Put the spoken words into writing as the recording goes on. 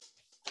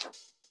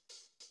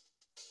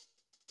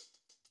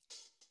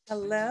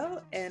Hello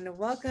and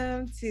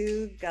welcome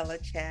to Gullah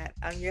Chat.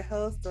 I'm your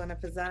host, Donna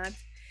Pazant,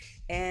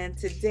 and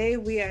today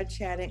we are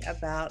chatting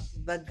about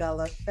the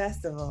Gullah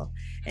Festival.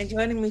 And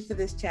joining me for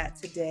this chat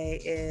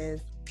today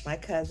is my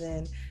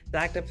cousin,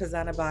 Dr.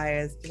 Pazana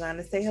Byers.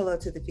 Pazana, say hello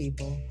to the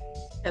people.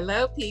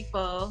 Hello,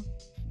 people.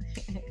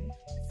 So,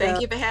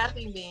 Thank you for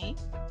having me.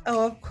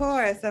 oh, of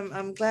course.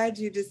 I'm glad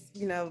you just,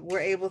 were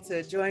able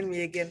to join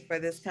me again for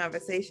this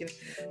conversation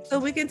so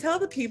we can tell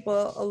the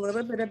people a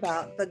little bit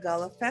about the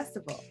Gullah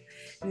Festival.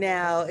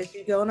 Now, if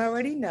you don't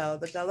already know,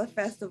 the Gullah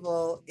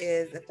Festival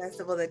is a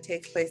festival that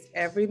takes place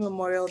every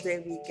Memorial Day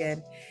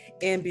weekend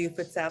in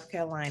Beaufort, South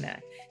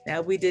Carolina.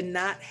 Now, we did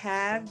not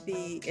have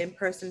the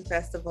in-person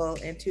festival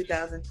in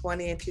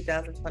 2020 and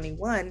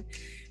 2021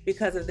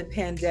 because of the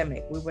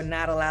pandemic. We were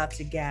not allowed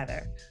to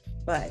gather.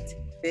 But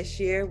this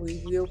year,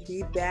 we will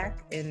be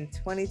back in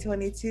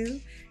 2022,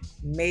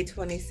 May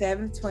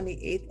 27th,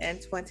 28th, and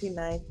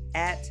 29th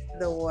at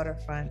the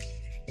waterfront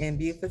in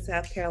Beaufort,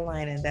 South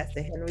Carolina. That's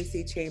the Henry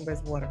C.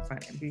 Chambers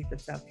waterfront in Beaufort,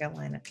 South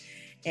Carolina.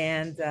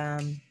 And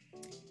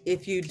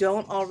if you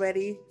don't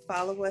already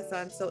follow us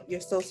on your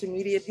social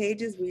media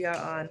pages, we are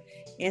on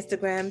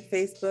Instagram,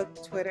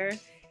 Facebook, Twitter,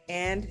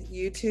 and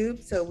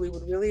YouTube. So we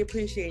would really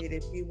appreciate it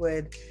if you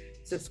would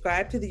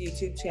subscribe to the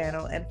YouTube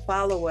channel and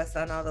follow us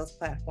on all those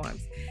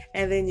platforms.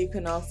 And then you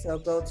can also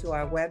go to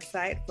our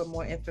website for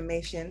more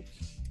information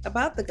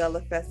about the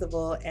Gullah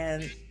Festival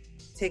and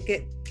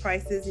ticket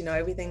prices,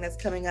 everything that's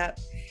coming up.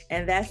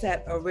 And that's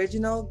at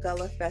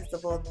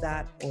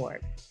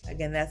originalgullahfestival.org.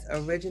 Again, that's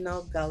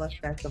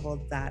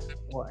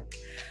originalgullahfestival.org.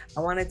 I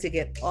wanted to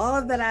get all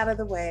of that out of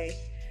the way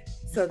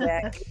so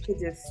that you could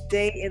just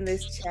stay in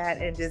this chat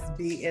and just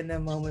be in the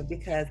moment,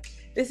 because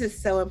this is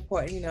so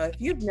important. If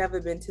you've never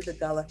been to the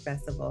Gullah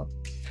Festival,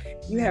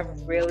 you have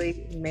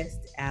really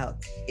missed out.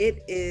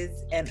 It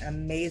is an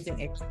amazing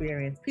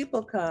experience.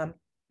 People come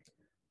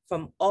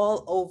from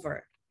all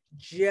over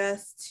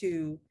just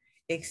to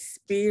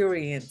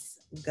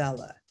experience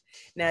Gullah.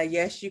 Now,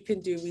 yes, you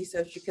can do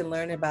research, you can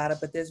learn about it,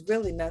 but there's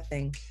really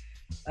nothing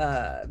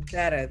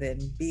better than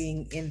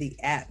being in the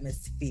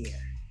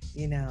atmosphere.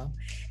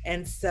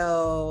 And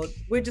so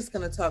we're just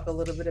going to talk a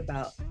little bit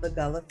about the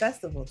Gullah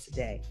Festival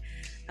today.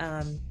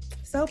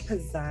 So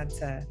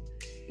Pazanta,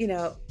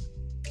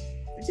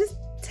 just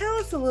tell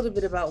us a little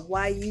bit about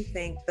why you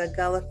think the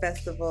Gullah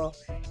Festival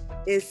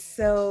is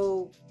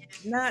so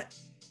not,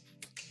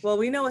 well,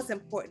 we know it's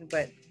important,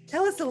 but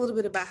tell us a little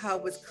bit about how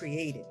it was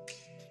created.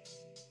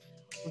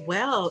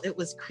 Well, it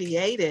was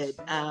created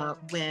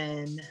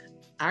when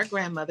our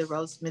grandmother,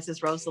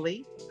 Mrs.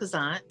 Rosalie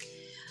Pazant,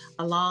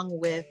 along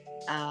with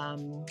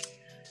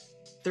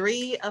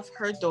 3 of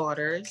her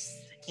daughters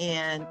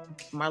and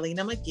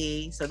Marlena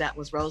McGee. So that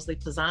was Rosalie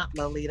Pazant,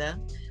 Lolita,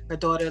 her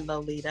daughter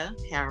Lolita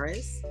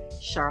Harris,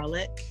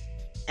 Charlotte,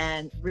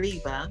 and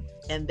Reva,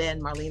 and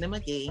then Marlena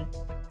McGee.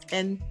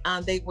 And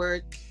they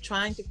were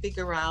trying to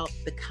figure out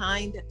the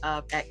kind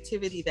of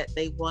activity that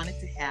they wanted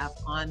to have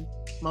on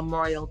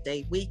Memorial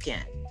Day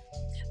weekend.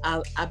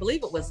 I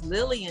believe it was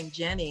Lillian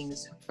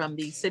Jennings from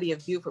the city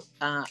of Beaufort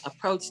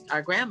approached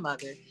our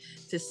grandmother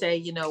to say,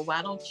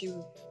 why don't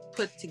you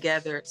put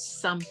together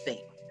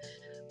something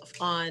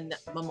on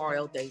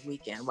Memorial Day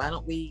weekend? Why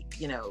don't we,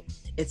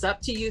 it's up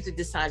to you to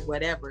decide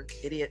whatever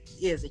it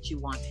is that you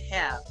want to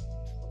have.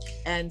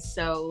 And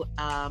so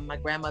my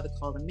grandmother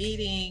called a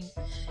meeting,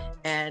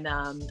 and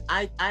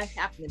I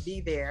happened to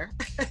be there.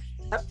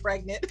 I'm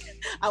pregnant.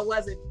 I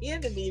wasn't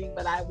in the meeting,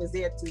 but I was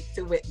there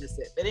to witness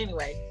it. But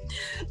anyway,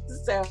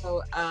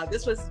 so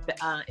this was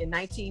in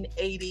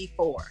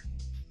 1984.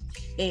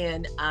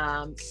 And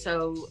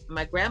so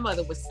my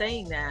grandmother was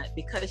saying that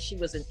because she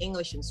was an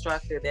English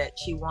instructor, that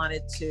she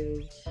wanted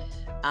to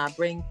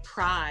bring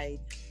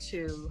pride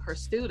to her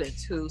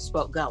students who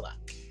spoke Gullah.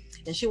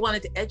 And she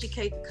wanted to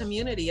educate the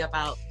community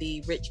about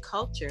the rich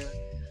culture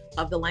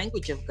of the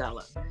language of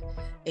Gullah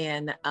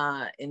and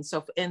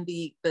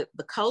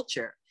the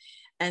culture.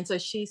 And so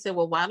she said,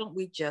 well, why don't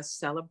we just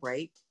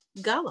celebrate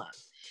Gullah?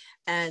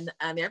 And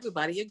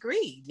everybody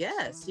agreed.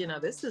 Yes,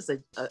 this is a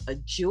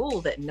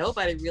jewel that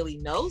nobody really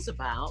knows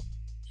about,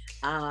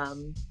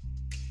 on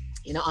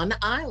the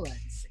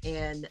islands.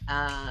 And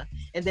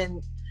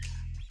then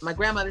my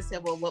grandmother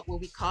said, well, what will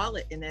we call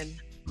it? And then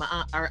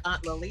our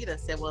aunt Lolita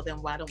said, well, then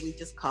why don't we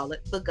just call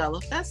it the Gullah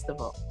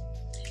Festival?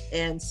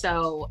 And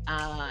so,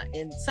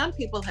 and some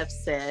people have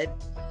said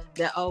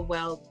that, oh,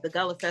 well, the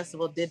Gullah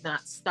Festival did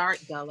not start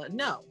Gullah.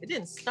 No, it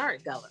didn't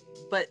start Gullah,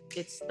 but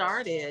it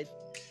started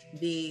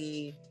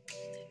the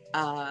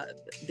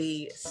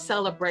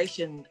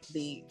celebration,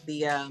 the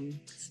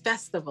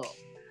festival,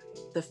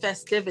 the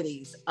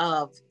festivities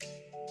of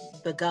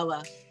the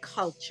Gullah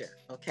culture,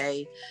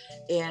 okay?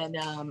 And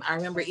I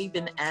remember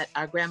even at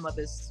our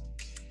grandmother's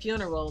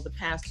funeral, the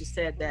pastor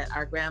said that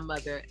our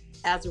grandmother,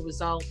 as a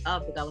result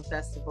of the Gullah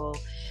Festival,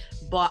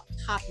 brought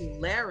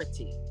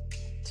popularity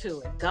to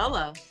it.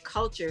 Gullah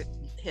culture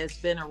has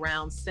been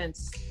around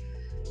since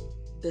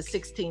the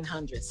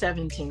 1600s,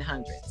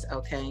 1700s,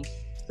 okay?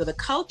 So the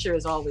culture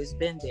has always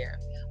been there.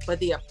 but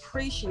the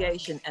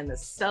appreciation and the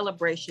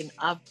celebration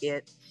of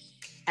it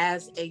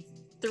as a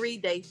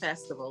 3-day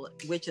festival,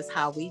 which is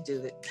how we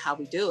do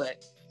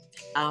it,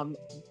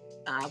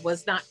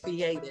 was not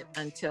created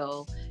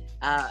until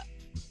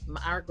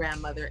our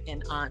grandmother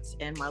and aunts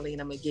and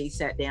Marlena McGee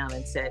sat down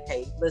and said,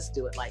 hey, let's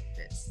do it like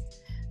this.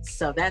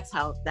 So that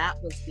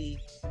was the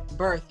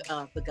birth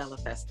of the Gullah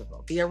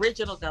Festival, the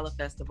original Gullah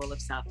Festival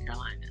of South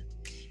Carolina.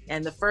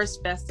 And the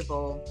first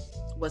festival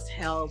was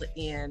held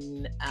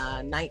in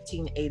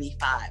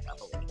 1985, I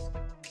believe.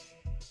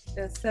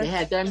 They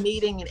had their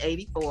meeting in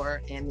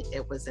 84 and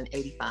it was in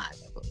 85, I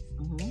believe.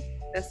 Mm-hmm.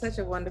 That's such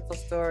a wonderful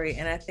story.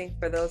 And I think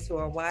for those who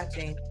are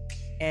watching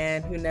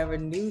and who never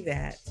knew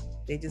that,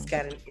 they just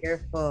got an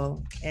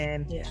earful.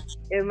 And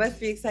it must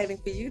be exciting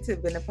for you to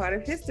have been a part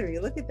of history.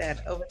 Look at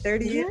that, over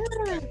 30 years.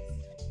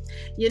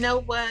 You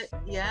know what?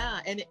 Yeah.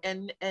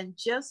 And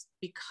just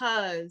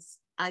because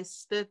I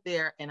stood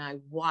there and I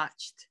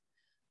watched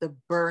the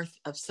birth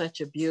of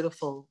such a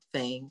beautiful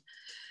thing,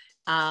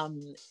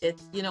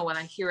 it's, you know, when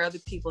I hear other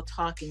people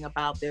talking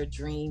about their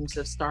dreams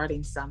of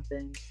starting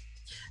something,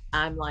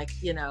 I'm like,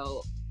 you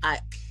know,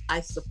 I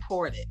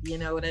support it, you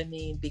know what I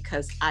mean?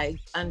 Because I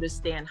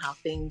understand how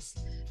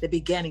the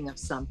beginning of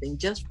something,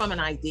 just from an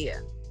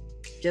idea.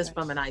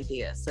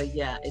 So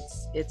yeah,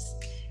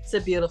 it's a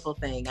beautiful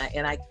thing.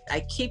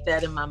 I keep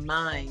that in my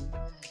mind.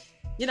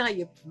 You know how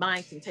your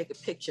mind can take a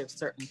picture of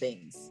certain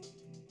things.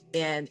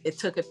 And it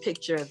took a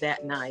picture of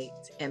that night,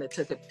 and it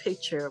took a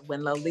picture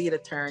when Lolita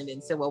turned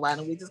and said, well, why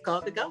don't we just call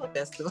it the Gullah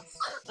Festival?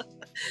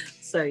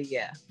 So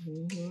yeah.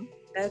 Mm-hmm.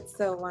 That's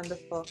so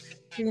wonderful.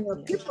 You know,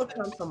 people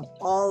come from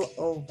all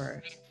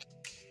over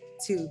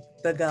to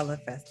the Gullah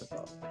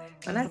Festival.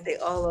 When I say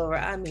all over,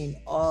 I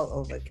mean all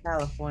over.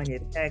 California,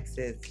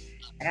 Texas,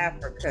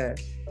 Africa,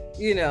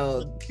 you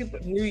know, people,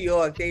 New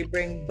York, they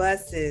bring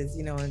buses,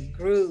 you know, in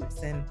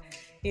groups. And,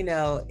 you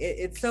know,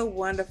 it's so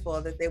wonderful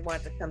that they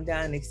want to come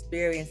down and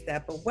experience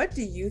that. But what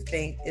do you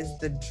think is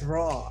the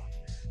draw?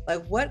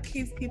 Like, what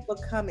keeps people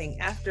coming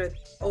after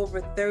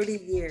over 30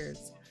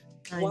 years?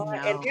 Well,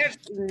 and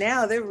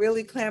now they're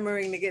really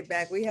clamoring to get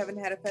back. We haven't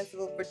had a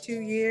festival for 2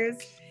 years,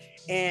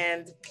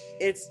 and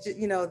it's just,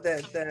 you know,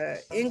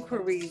 the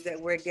inquiries that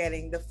we're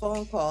getting, the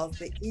phone calls,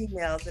 the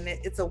emails, and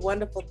it's a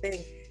wonderful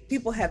thing.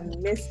 People have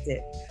missed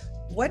it.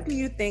 What do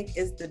you think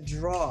is the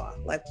draw?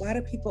 Like, why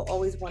do people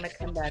always want to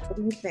come back? What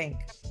do you think?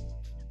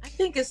 I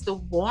think it's the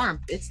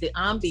warmth, it's the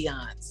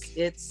ambiance,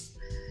 it's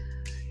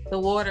the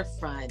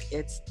waterfront,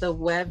 it's the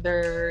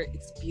weather,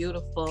 it's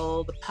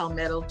beautiful, the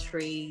palmetto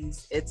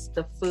trees, it's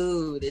the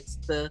food, it's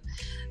the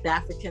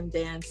African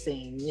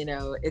dancing. You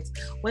know, it's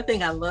one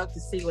thing I love to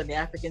see when the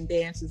African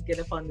dancers get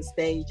up on the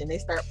stage and they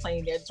start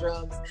playing their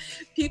drums.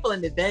 People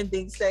in the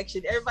vending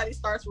section, everybody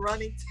starts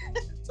running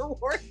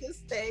toward the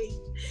stage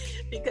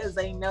because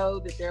they know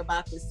that they're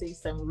about to see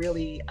some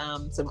really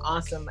some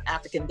awesome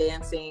African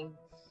dancing.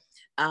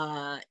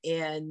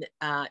 And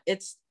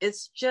it's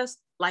just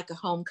like a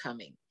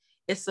homecoming.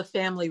 It's a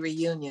family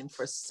reunion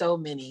for so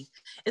many.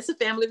 It's a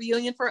family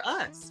reunion for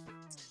us.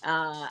 There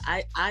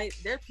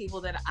are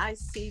people that I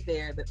see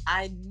there that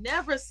I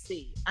never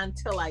see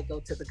until I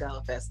go to the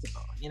Gullah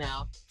Festival, you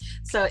know?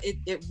 So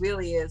it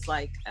really is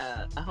like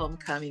a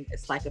homecoming.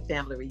 It's like a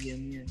family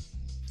reunion.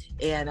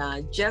 And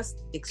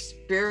just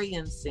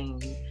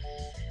experiencing,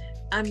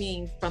 I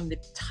mean, from the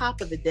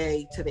top of the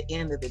day to the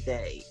end of the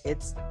day,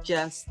 it's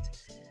just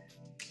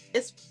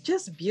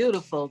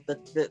beautiful.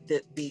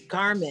 The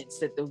garments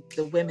that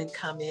the women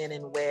come in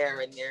and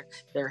wear, and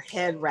their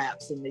head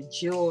wraps and the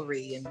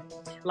jewelry, and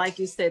like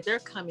you said, they're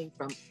coming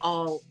from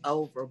all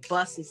over.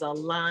 Buses are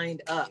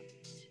lined up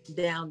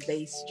down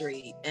Bay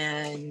Street,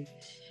 and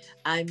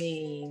I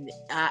mean,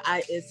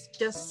 it's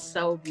just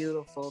so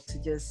beautiful to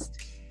just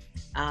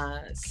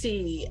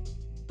see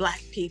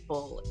Black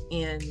people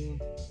in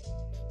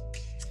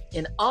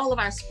all of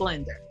our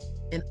splendor.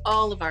 In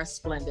all of our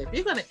splendor.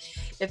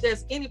 If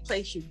there's any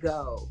place you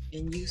go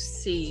and you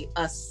see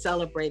us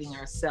celebrating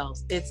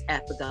ourselves, it's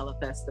at the Gullah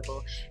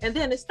Festival. And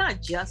then it's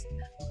not just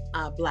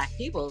Black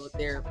people,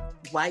 they're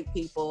white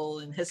people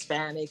and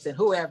Hispanics and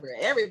whoever,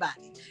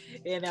 everybody,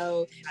 you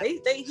know,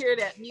 they hear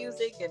that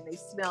music and they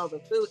smell the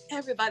food.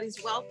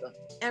 Everybody's welcome,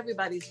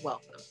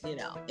 you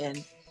know,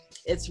 and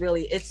it's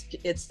really,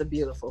 it's the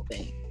beautiful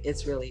thing.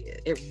 It's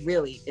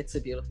a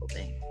beautiful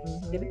thing.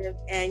 Mm-hmm. It is.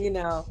 And, you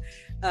know,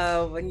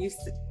 when you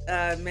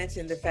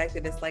mentioned the fact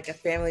that it's like a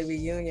family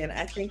reunion,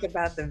 I think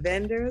about the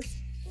vendors.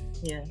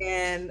 Yeah.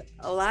 And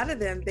a lot of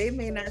them, they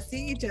may not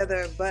see each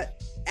other,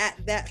 but at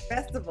that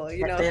festival,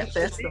 you know. That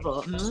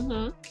festival.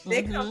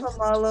 They come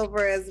from all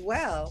over as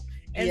well.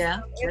 And yeah,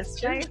 so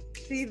it's nice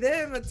to see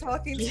them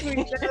talking to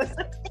each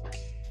other.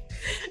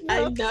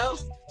 I know.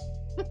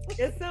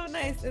 It's so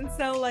nice. And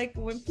so, like,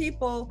 when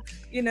people,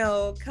 you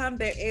know, come,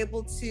 they're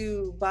able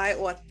to buy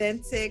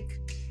authentic,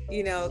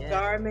 you know,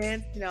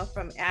 garments, you know,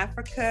 from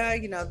Africa,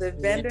 you know, the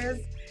vendors.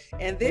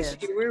 And this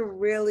year, we're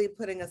really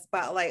putting a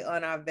spotlight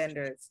on our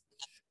vendors.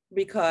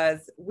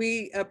 because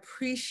we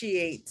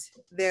appreciate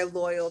their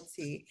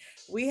loyalty.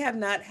 We have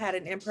not had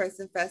an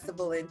in-person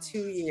festival in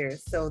 2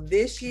 years. So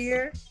this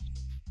year,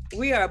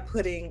 we are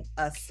putting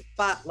a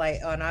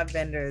spotlight on our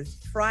vendors.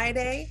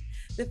 Friday,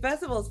 the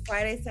festival is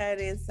Friday,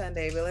 Saturday, and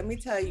Sunday. But let me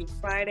tell you,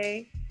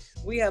 Friday,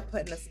 we are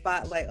putting a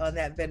spotlight on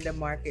that vendor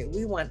market.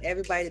 We want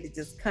everybody to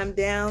just come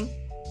down,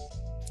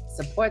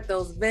 support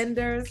those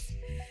vendors.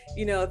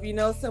 You know, if you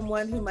know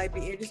someone who might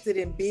be interested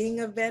in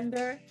being a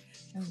vendor,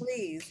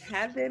 please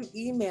have them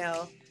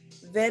email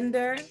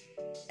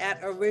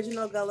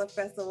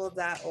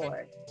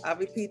vendor@originalgullafestival.org. I'll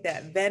repeat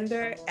that,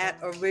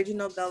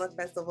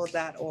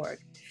 vendor@originalgullafestival.org.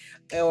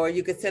 Or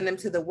you could send them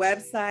to the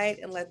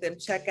website and let them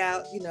check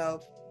out, you know,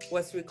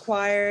 what's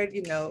required,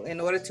 you know, in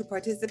order to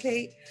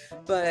participate.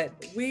 But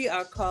we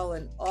are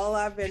calling all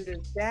our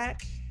vendors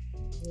back.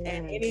 Yes.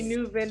 And any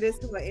new vendors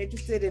who are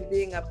interested in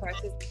being a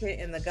participant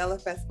in the Gullah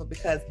Festival,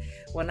 because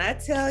when I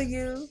tell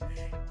you,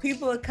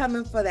 people are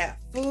coming for that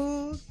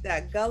food,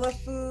 that Gullah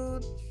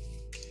food,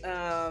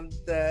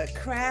 the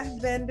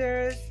craft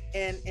vendors,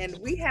 and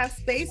we have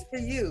space for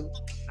you.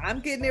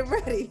 I'm getting it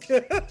ready.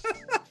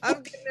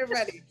 I'm getting it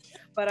ready.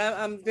 But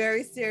I'm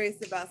very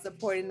serious about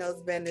supporting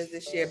those vendors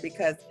this year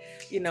because,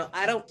 you know,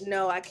 I don't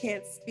know, I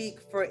can't speak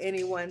for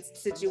anyone's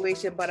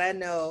situation, but I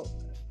know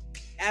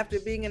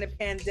after being in a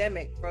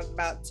pandemic for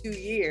about 2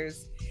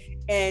 years,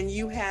 and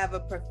you have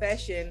a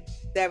profession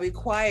that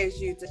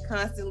requires you to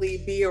constantly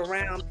be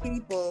around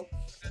people,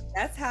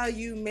 that's how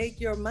you make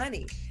your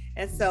money.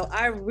 And so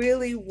I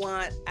really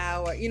want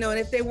our, you know, and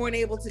if they weren't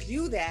able to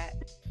do that,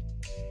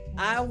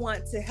 I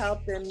want to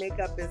help them make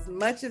up as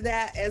much of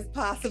that as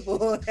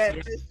possible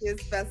at this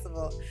year's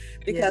festival.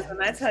 Because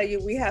when I tell you,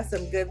 we have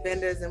some good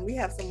vendors and we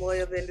have some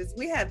loyal vendors.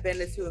 We have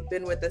vendors who have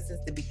been with us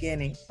since the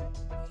beginning.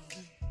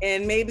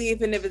 And maybe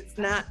even if it's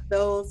not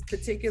those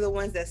particular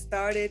ones that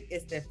started,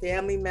 it's their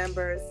family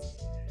members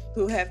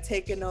who have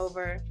taken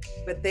over,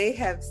 but they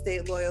have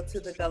stayed loyal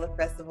to the Gullah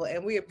Festival,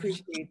 and we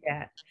appreciate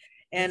that.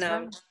 And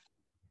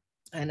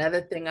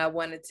another thing I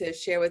wanted to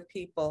share with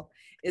people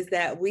is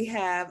that we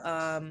have,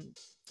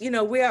 you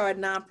know, we are a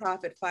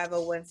nonprofit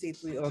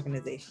 501c3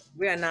 organization.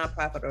 We're a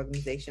nonprofit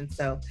organization.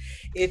 So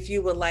if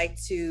you would like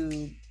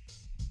to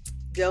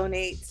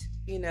donate,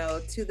 you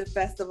know, to the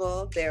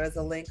festival, there is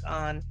a link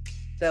on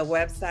the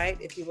website.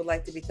 If you would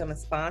like to become a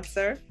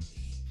sponsor,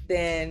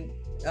 then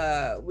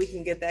we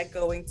can get that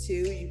going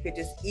too. You could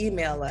just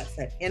email us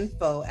at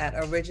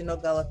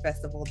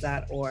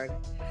info@originalgullafestival.org.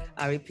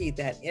 I repeat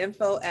that,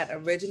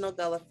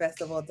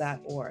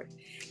 info@originalgullafestival.org.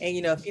 And,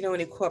 you know, if you know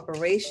any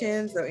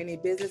corporations or any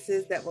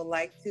businesses that would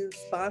like to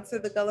sponsor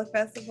the Gullah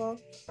Festival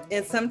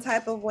in some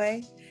type of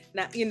way,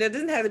 now, you know, it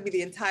doesn't have to be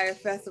the entire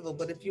festival,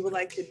 but if you would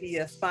like to be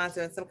a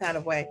sponsor in some kind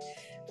of way,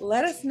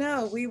 let us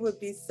know. We would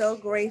be so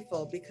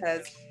grateful,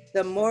 because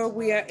the more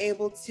we are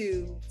able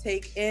to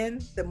take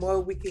in, the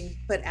more we can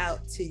put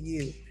out to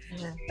you.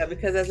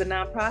 Because as a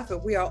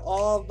nonprofit, we are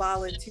all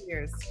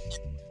volunteers.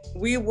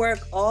 We work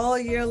all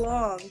year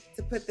long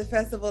to put the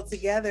festival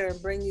together and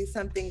bring you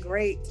something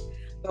great,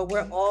 but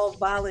we're all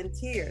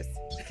volunteers.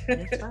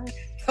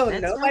 So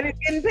nobody's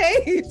getting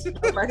paid.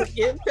 Nobody's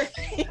getting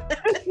paid.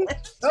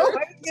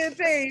 Nobody's getting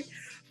paid.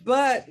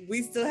 But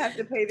we still have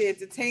to pay the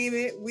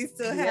entertainment. We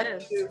still have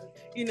to,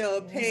 you know,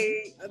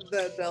 pay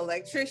the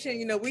electrician.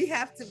 You know, we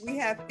have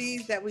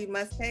fees that we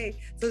must pay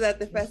so that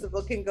the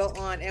festival can go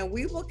on, and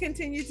we will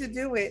continue to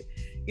do it.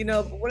 You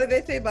know, what do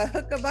they say about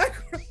hook or by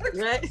crook?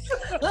 Right.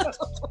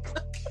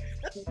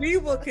 We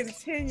will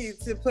continue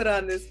to put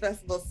on this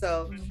festival.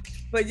 So,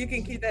 but you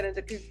can keep that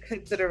into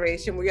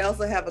consideration. We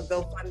also have a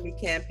GoFundMe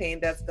campaign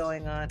that's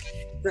going on.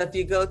 So if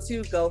you go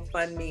to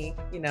GoFundMe,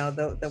 you know,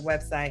 the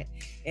website,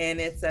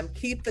 and it's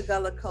Keep the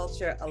Gullah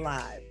Culture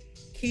Alive.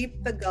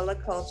 Keep the Gullah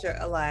Culture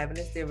Alive, and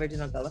it's the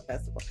Original Gullah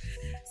Festival.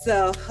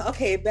 So,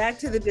 okay, back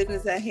to the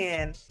business at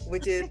hand,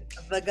 which is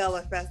the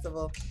Gullah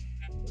Festival.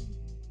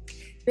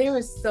 There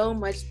is so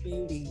much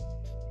beauty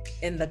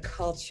in the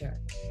culture.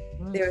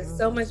 There is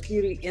so much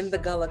beauty in the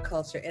Gullah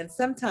culture, and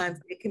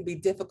sometimes it can be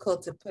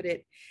difficult to put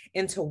it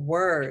into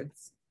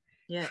words.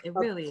 Yeah, it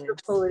really is.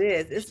 How it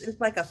is.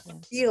 It's like a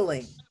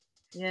feeling.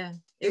 Yeah,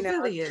 it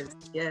really is.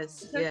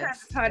 Yes,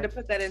 sometimes it's hard to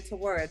put that into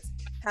words.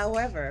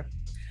 However,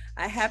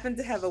 I happen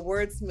to have a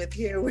wordsmith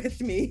here with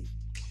me.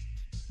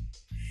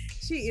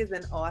 She is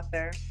an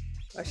author,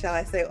 or shall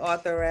I say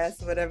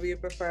authoress, whatever you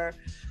prefer.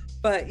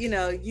 But, you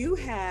know, you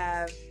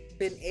have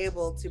been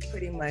able to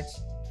pretty much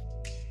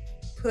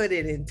put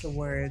it into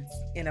words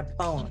in a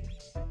poem.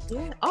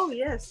 Yeah. Oh,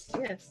 yes.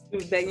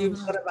 That you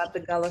wrote about the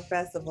Gullah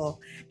Festival.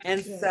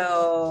 And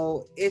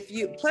so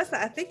plus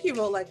I think you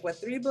wrote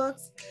 3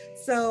 books.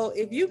 So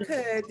if you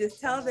could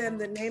just tell them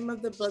the name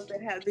of the book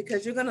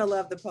because you're going to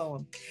love the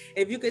poem.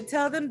 If you could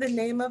tell them the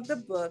name of the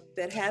book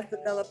that has the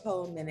Gullah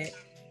poem in it,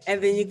 and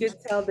then you could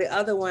tell the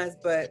other ones,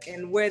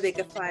 and where they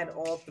could find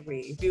all 3.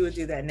 If you would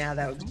do that now,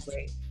 that would be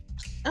great.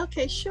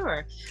 Okay,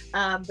 sure.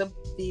 The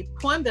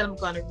poem that I'm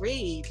going to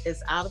read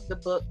is out of the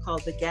book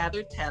called The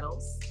Gathered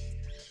Petals.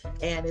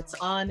 And it's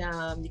on,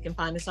 you can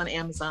find this on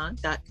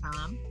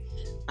Amazon.com.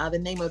 The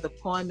name of the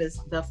poem is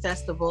The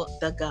Festival,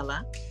 the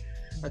Gullah.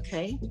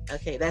 Okay,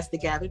 that's The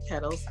Gathered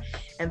Petals.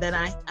 And then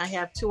I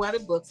have two other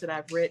books that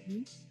I've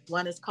written.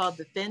 One is called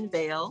The Thin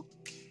Veil.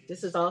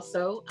 This is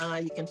also,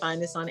 you can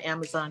find this on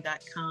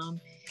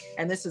Amazon.com.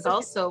 And this is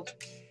also...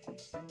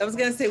 I was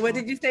going to say, what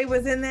did you say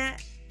was in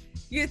that?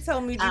 You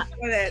told me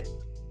before that.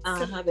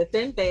 The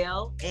Thin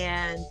Veil,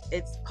 and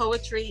it's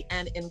poetry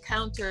and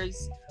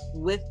encounters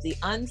with the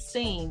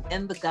unseen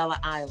in the Gullah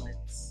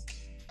Islands.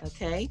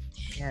 Okay.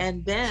 Yeah.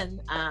 And then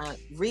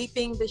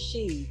Reaping the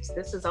Sheaves.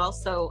 This is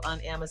also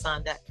on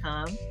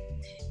Amazon.com,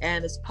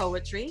 and it's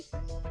poetry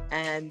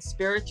and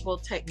spiritual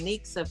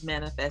techniques of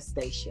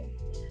manifestation.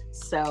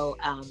 So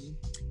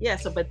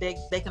but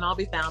they can all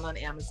be found on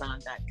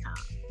Amazon.com.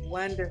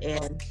 Wonderful.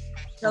 And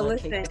so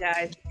listen,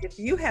 guys, if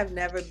you have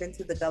never been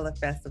to the Gullah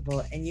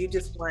Festival and you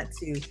just want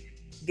to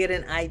get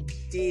an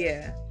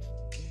idea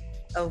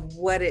of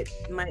what it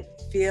might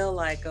feel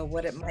like or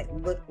what it might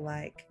look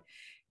like,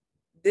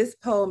 this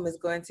poem is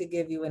going to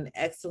give you an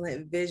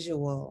excellent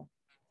visual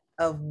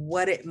of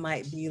what it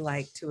might be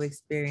like to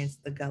experience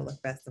the Gullah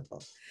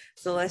Festival.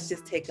 So let's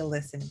just take a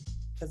listen.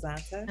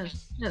 Phazanta?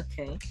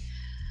 Okay.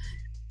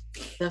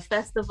 The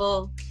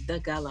festival, the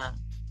Gullah.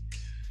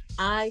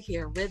 I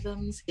hear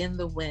rhythms in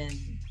the wind,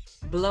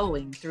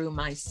 blowing through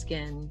my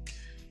skin,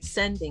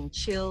 sending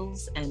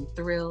chills and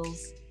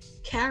thrills,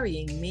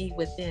 carrying me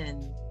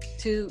within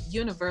to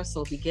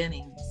universal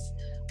beginnings,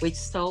 which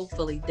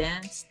soulfully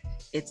danced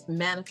its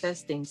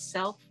manifesting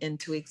self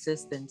into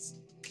existence.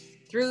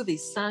 Through the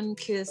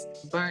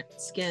sun-kissed,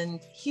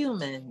 burnt-skinned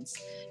humans,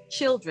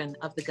 children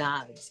of the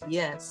gods,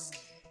 yes,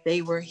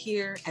 they were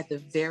here at the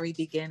very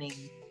beginning.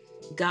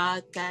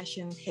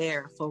 God-fashioned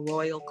hair for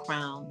royal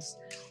crowns,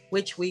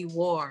 which we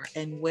wore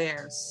and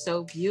wear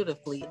so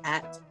beautifully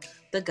at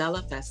the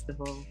Gullah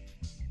Festival.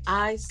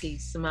 I see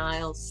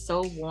smiles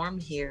so warm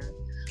here,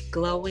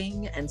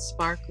 glowing and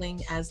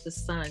sparkling as the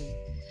sun,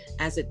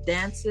 as it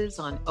dances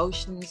on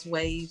ocean's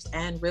waves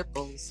and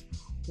ripples,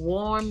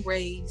 warm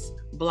rays,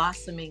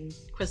 blossoming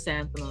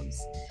chrysanthemums,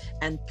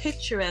 and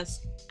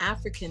picturesque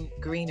African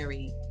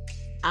greenery.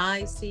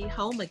 I see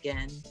home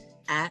again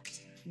at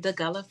the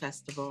Gullah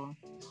Festival.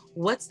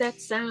 What's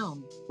that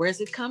sound? Where's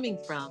it coming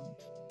from?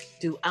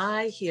 Do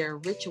I hear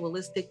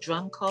ritualistic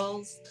drum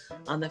calls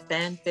on the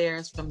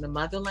fanfares from the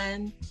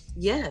motherland?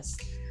 Yes,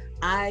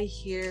 I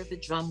hear the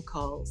drum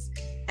calls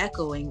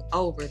echoing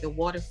over the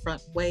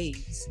waterfront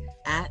waves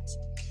at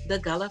the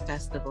Gullah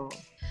Festival.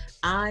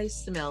 I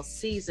smell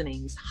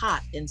seasonings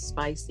hot and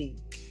spicy,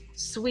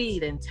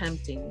 sweet and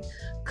tempting,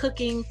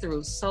 cooking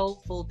through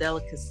soulful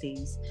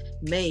delicacies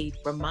made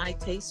from my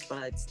taste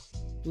buds,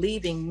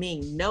 leaving me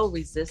no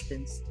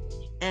resistance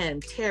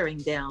and tearing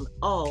down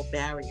all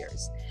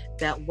barriers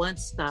that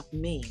once stopped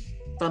me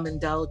from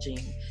indulging,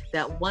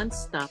 that once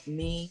stopped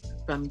me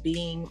from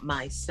being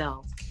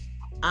myself.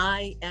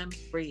 I am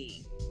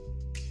free.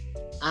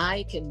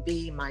 I can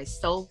be my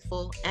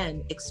soulful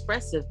and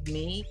expressive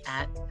me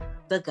at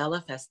the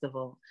Gullah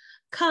Festival.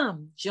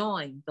 Come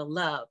join the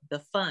love, the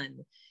fun,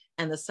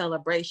 and the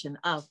celebration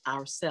of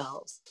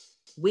ourselves.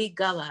 We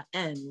Gullah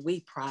and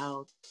we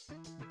proud.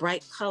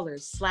 Bright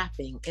colors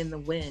slapping in the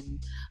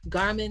wind,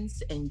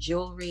 garments and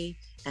jewelry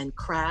and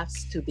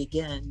crafts to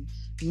begin,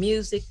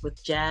 music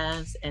with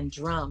jazz and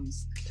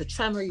drums to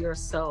tremor your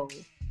soul.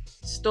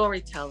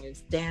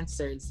 Storytellers,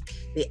 dancers,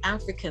 the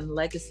African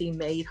legacy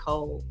made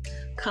whole.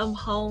 Come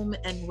home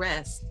and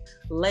rest,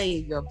 lay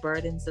your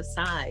burdens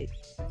aside,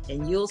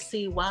 and you'll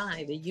see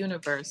why the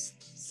universe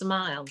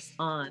smiles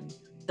on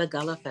the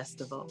Gullah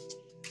Festival.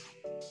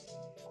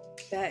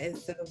 That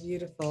is so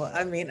beautiful.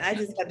 I mean, I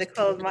just had to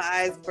close my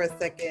eyes for a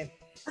second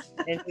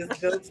and just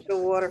go to the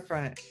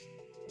waterfront.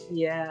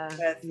 Yeah,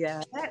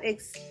 That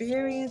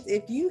experience,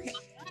 if you,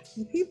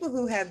 people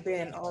who have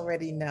been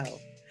already know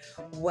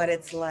what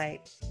it's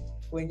like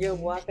when you're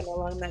walking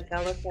along that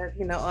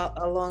Gullah,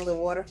 along the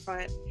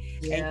waterfront,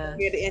 and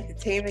you hear the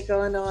entertainment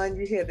going on,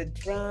 you hear the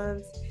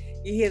drums,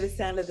 you hear the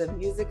sound of the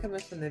music coming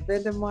from the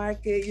vendor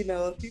market,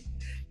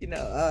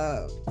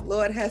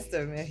 Lord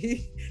Hester, man,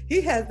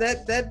 he has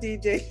that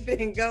DJ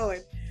thing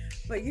going.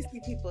 But you see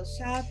people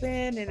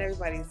shopping and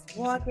everybody's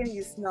walking,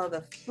 you smell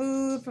the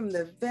food from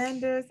the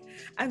vendors.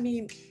 I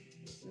mean,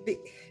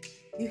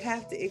 you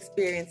have to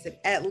experience it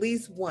at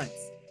least once.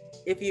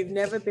 If you've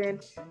never been,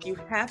 you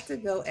have to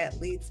go at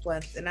least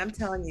once. And I'm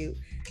telling you,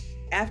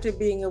 after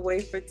being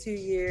away for 2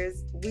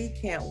 years, we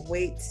can't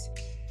wait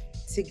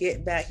to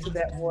get back to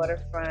that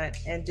waterfront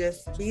and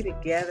just be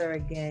together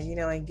again,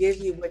 and give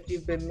you what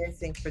you've been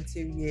missing for 2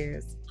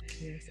 years.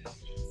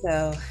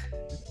 So,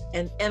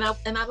 and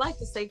I'd like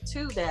to say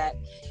too that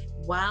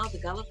while the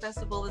Gullah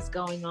Festival is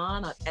going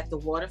on at the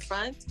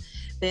waterfront,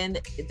 then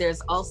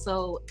there's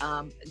also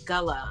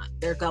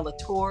there are Gullah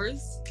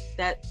tours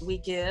that we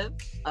give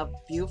of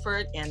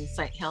Beaufort and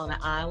St. Helena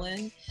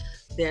Island.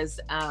 There's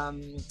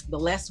the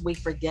Lest We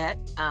Forget.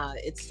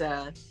 It's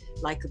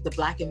like the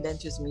Black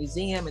Inventors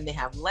Museum, and they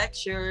have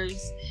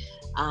lectures,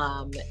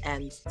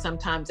 and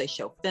sometimes they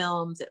show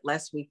films at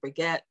Lest We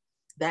Forget.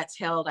 That's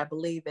held, I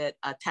believe, at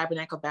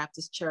Tabernacle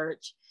Baptist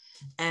Church.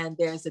 And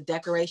there's a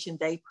Decoration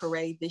Day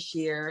parade this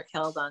year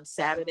held on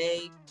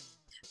Saturday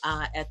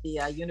at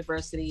the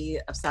University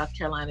of South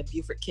Carolina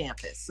Beaufort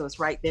campus. So it's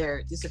right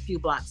there, just a few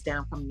blocks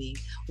down from the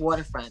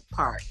waterfront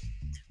park.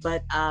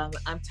 But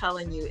I'm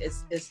telling you,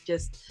 it's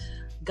just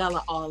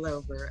Gullah all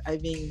over. I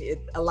mean,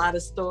 a lot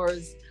of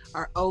stores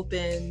are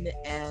open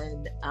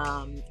and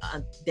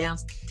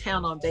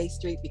downtown on Bay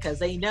Street, because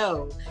they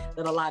know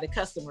that a lot of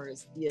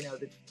customers,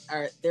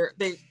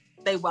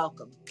 they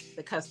welcome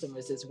the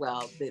customers as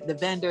well, the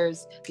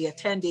vendors, the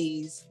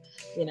attendees.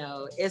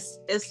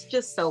 It's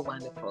just so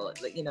wonderful.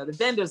 The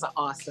vendors are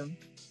awesome.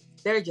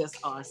 They're just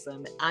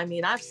awesome. I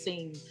mean, I've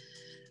seen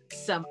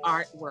some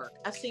artwork.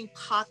 I've seen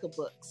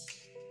pocketbooks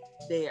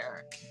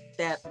there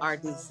that are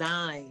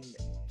designed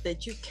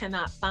that you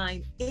cannot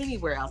find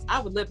anywhere else. I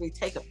would literally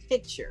take a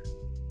picture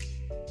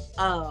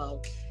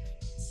of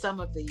some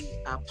of the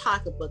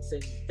pocketbooks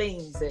and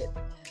things that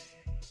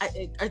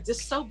are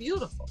just so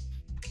beautiful.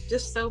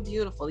 Just so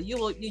beautiful.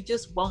 You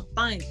just won't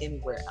find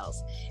anywhere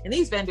else. And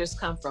these vendors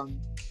come from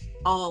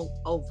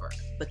all over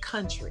the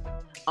country,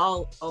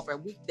 all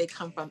over. They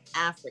come from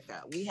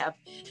Africa. We have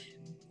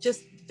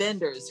just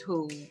vendors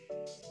who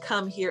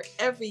come here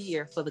every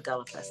year for the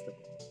Gullah Festival.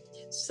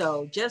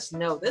 So just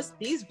know this: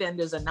 these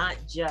vendors are not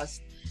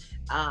just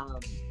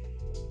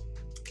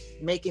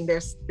making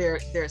their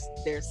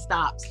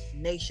stops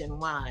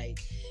nationwide.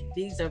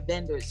 These are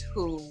vendors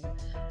who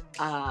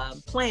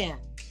plan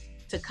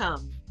to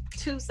come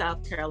to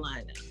South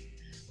Carolina,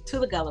 to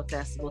the Gullah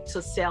Festival,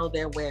 to sell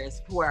their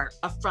wares who are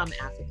from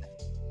Africa.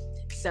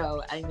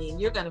 So, I mean,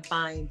 you're going to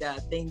find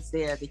things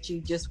there that you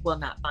just will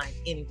not find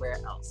anywhere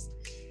else.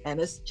 And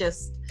it's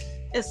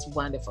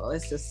wonderful.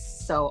 It's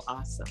just so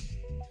awesome.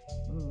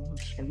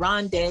 And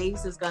Ron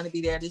Daves is going to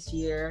be there this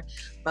year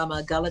from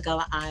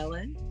Gullah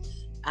Island.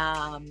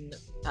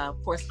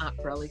 Of course, Aunt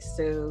Pearlie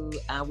Sue.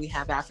 We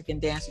have African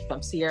dancers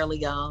from Sierra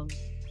Leone.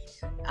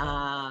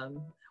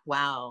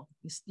 Wow,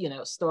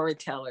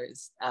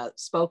 storytellers,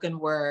 spoken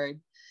word.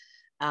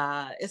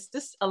 It's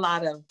just a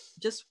lot of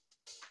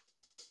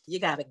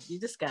you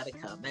just gotta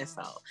come. That's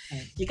all.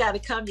 You gotta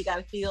come. You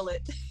gotta feel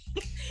it,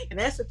 and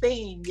that's the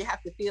thing. You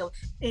have to feel.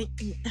 And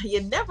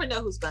you never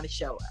know who's going to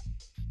show up.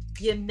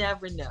 You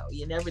never know.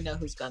 You never know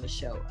who's going to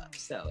show up.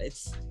 So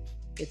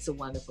it's a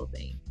wonderful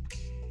thing.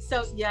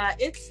 So yeah,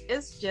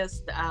 it's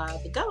just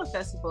the Gullah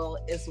Festival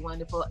is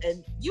wonderful.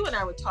 And you and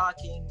I were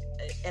talking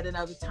at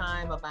another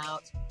time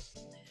about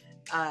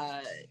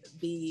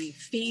the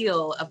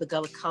feel of the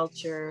Gullah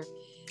culture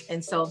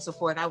and so on and so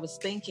forth. I was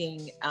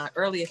thinking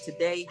earlier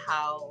today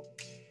how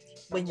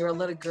when you're a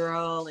little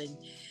girl and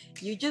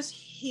you just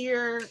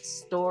hear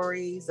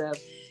stories of,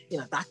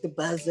 Dr.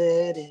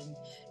 Buzzard, and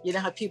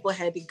how people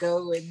had to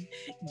go and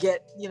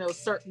get,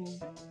 certain,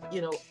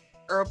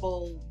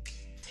 herbal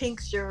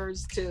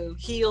tinctures to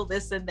heal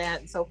this and that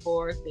and so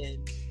forth.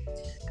 And,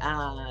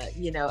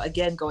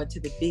 again, going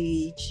to the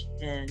beach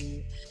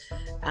and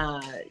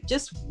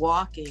just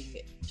walking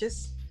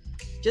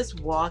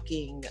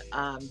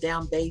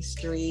down Bay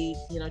Street,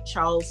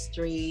 Charles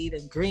Street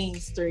and Green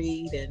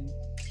Street, and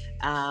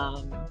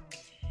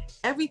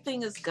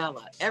everything is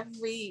Gullah.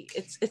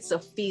 It's a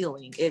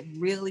feeling. It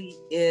really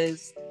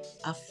is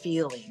a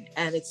feeling,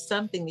 and it's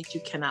something that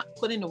you cannot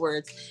put into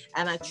words.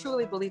 And I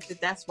truly believe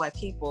that that's why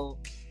people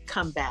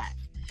come back,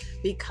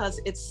 because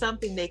it's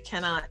something they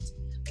cannot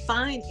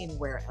find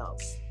anywhere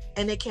else,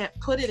 and they can't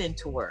put it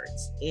into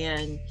words.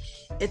 And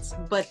it's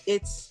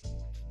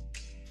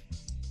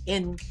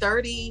in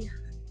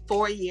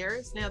 34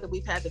 years now that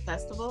we've had the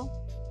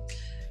festival,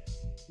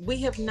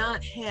 we have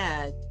not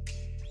had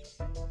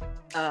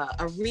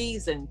a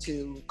reason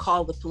to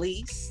call the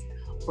police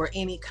for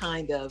any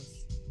kind of,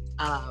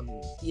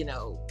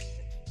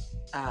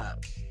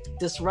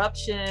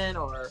 disruption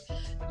or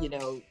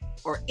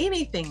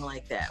anything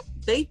like that.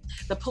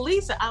 The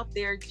police are out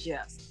there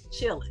just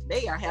chilling.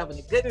 They are having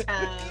a good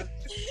time.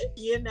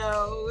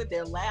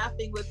 They're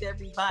laughing with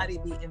everybody.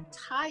 The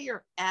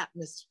entire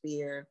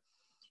atmosphere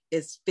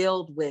is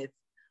filled with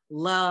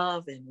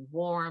love and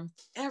warmth.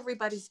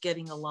 Everybody's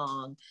getting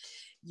along.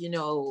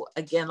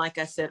 Again, like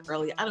I said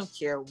earlier, I don't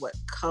care what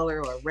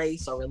color or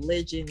race or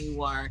religion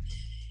you are.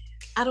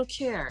 I don't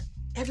care.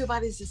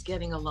 Everybody's just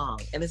getting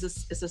along, and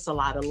it's just a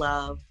lot of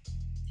love,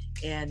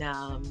 and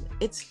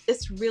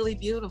it's really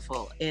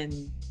beautiful.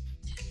 And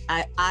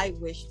I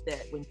wish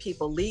that when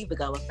people leave the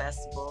Gullah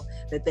Festival,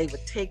 that they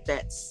would take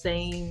that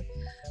same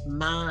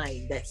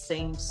mind, that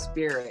same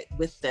spirit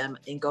with them,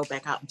 and go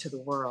back out into the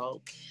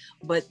world.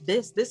 But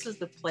this is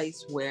the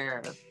place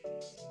where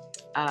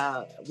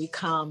we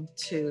come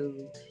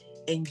to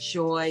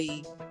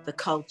enjoy the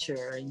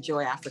culture,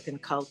 enjoy African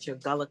culture,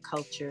 Gullah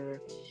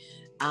culture.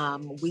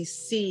 We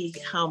see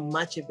how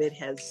much of it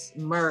has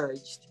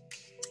merged,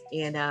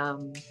 and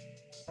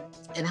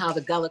how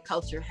the Gullah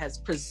culture has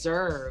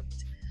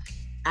preserved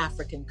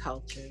African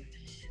culture.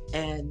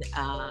 And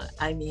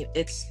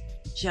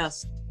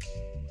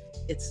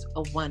it's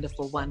a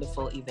wonderful,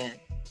 wonderful event,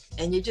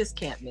 and you just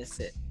can't miss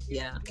it.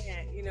 Yeah.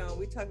 can't,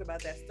 we talked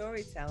about that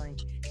storytelling,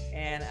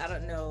 and I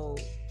don't know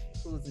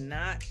who's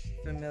not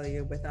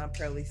familiar with Aunt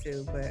Pearlie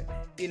Sue, but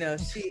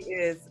she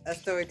is a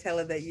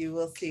storyteller that you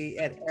will see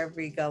at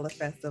every Gullah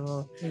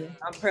festival. Yeah.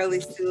 Aunt Pearlie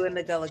Sue and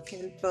the Gullah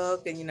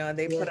Kinfolk, and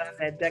they put Yes. on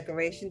that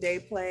Decoration Day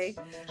play.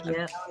 I'm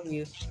Yeah. telling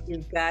you,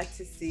 you've got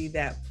to see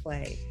that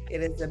play.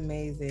 It is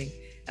amazing.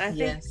 And I think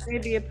Yes. there may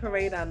be a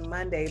parade on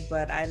Monday,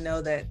 but I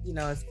know that,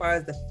 as far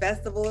as the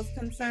festival is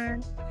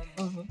concerned,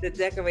 Mm-hmm. the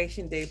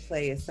Decoration Day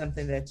play is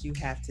something that you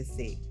have to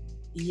see.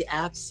 Yeah,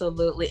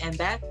 absolutely. And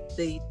that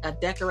the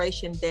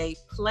Decoration Day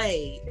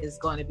play is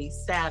going to be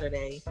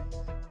Saturday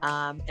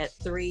at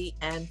 3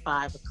 and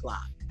 5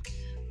 o'clock.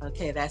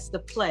 Okay, that's the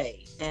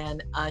play.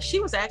 And she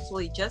was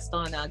actually just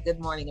on Good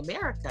Morning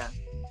America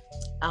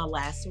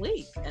last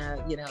week.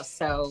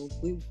 So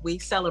we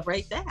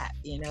celebrate that.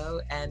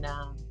 And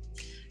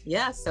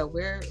yeah, so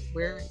we're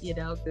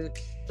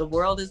the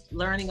world is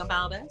learning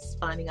about us,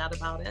 finding out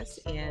about us,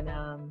 and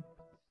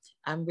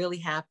I'm really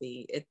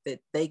happy that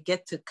they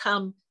get to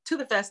come to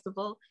the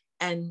festival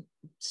and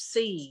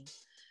see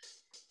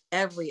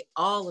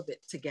all of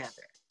it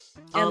together.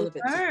 All And of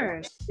it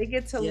learn. together. They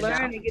get to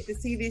learn and get to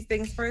see these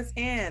things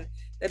firsthand.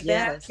 The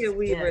basket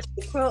weavers,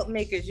 the quilt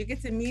makers, you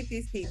get to meet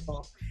these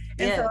people.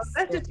 And so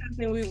that's just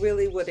something we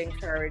really would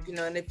encourage,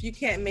 and if you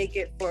can't make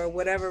it for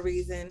whatever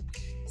reason,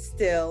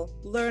 still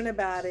learn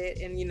about it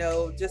and,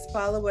 just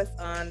follow us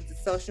on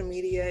social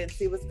media and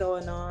see what's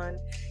going on,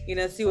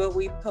 see what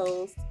we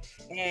post.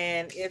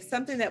 And if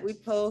something that we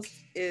post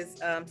is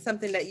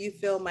something that you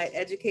feel might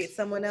educate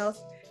someone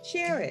else,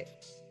 share it.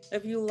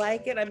 If you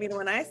like it, I mean,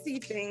 when I see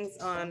things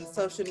on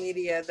social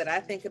media that I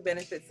think could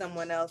benefit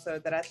someone else or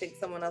that I think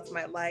someone else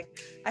might like,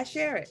 I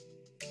share it.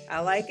 I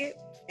like it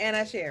and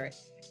I share it.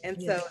 And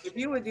so if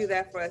you would do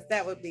that for us,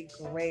 that would be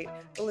great.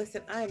 Well,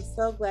 listen, I am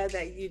so glad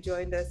that you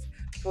joined us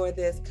for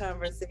this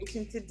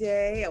conversation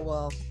today.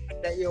 Well,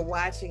 that you're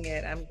watching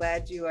it. I'm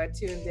glad you are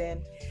tuned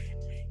in.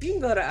 You can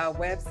go to our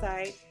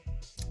website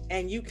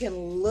and you can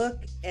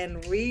look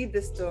and read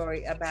the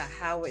story about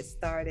how it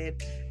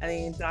started. I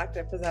mean,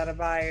 Dr. Fazana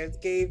Byers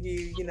gave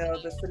you,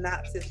 the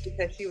synopsis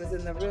because she was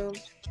in the room.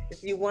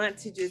 If you want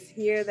to just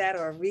hear that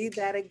or read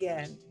that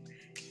again,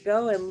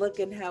 go and look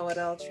at how it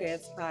all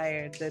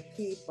transpired, the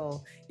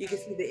people. You can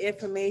see the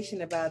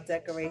information about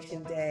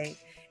Decoration Day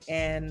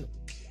and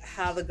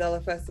how the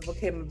Gullah Festival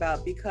came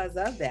about because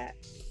of that.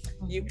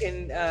 You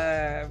can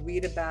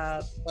read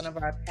about one of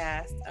our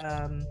past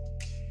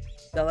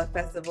Gullah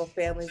Festival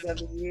Families of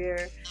the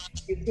Year.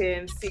 You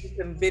can see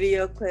some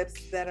video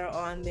clips that are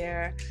on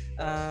there,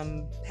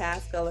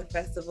 past Gullah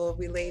Festival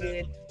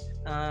related.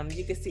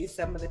 You can see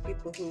some of the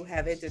people who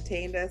have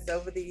entertained us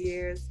over the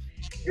years.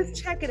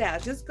 Just check it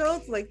out. Just go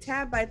to like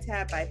tab by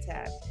tab by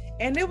tab.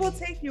 And it will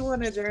take you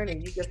on a journey.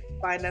 You just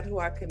find out who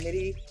our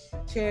committee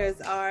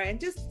chairs are and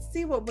just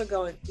see what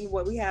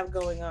we have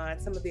going on,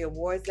 some of the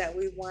awards that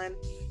we won.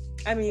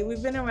 I mean,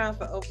 we've been around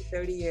for over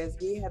 30 years.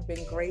 We have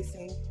been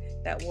gracing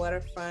that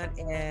waterfront.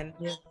 And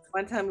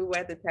one time we were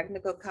at the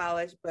technical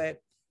college,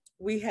 but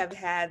we have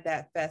had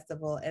that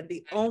festival. And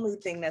the only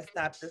thing that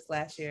stopped us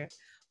last year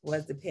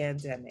was the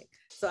pandemic.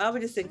 So I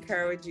would just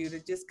encourage you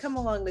to just come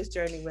along this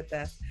journey with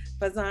us.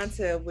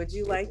 Fazanta, would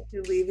you like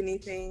to leave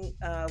anything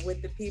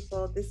with the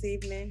people this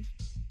evening?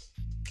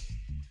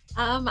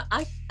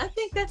 I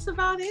think that's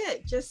about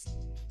it. Just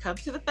come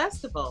to the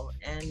festival,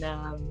 and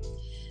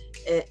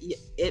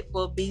it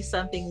will be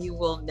something you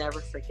will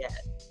never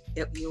forget.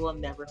 You will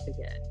never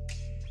forget.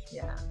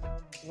 Yeah.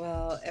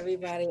 Well,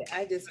 everybody,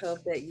 I just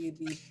hope that you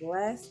be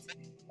blessed,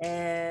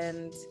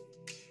 and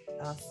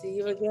I'll see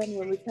you again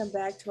when we come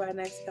back to our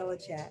next Gullah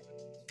Chat.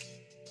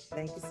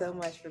 Thank you so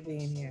much for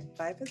being here.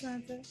 Bye,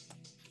 Fazanta.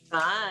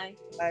 Bye.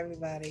 Bye,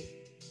 everybody.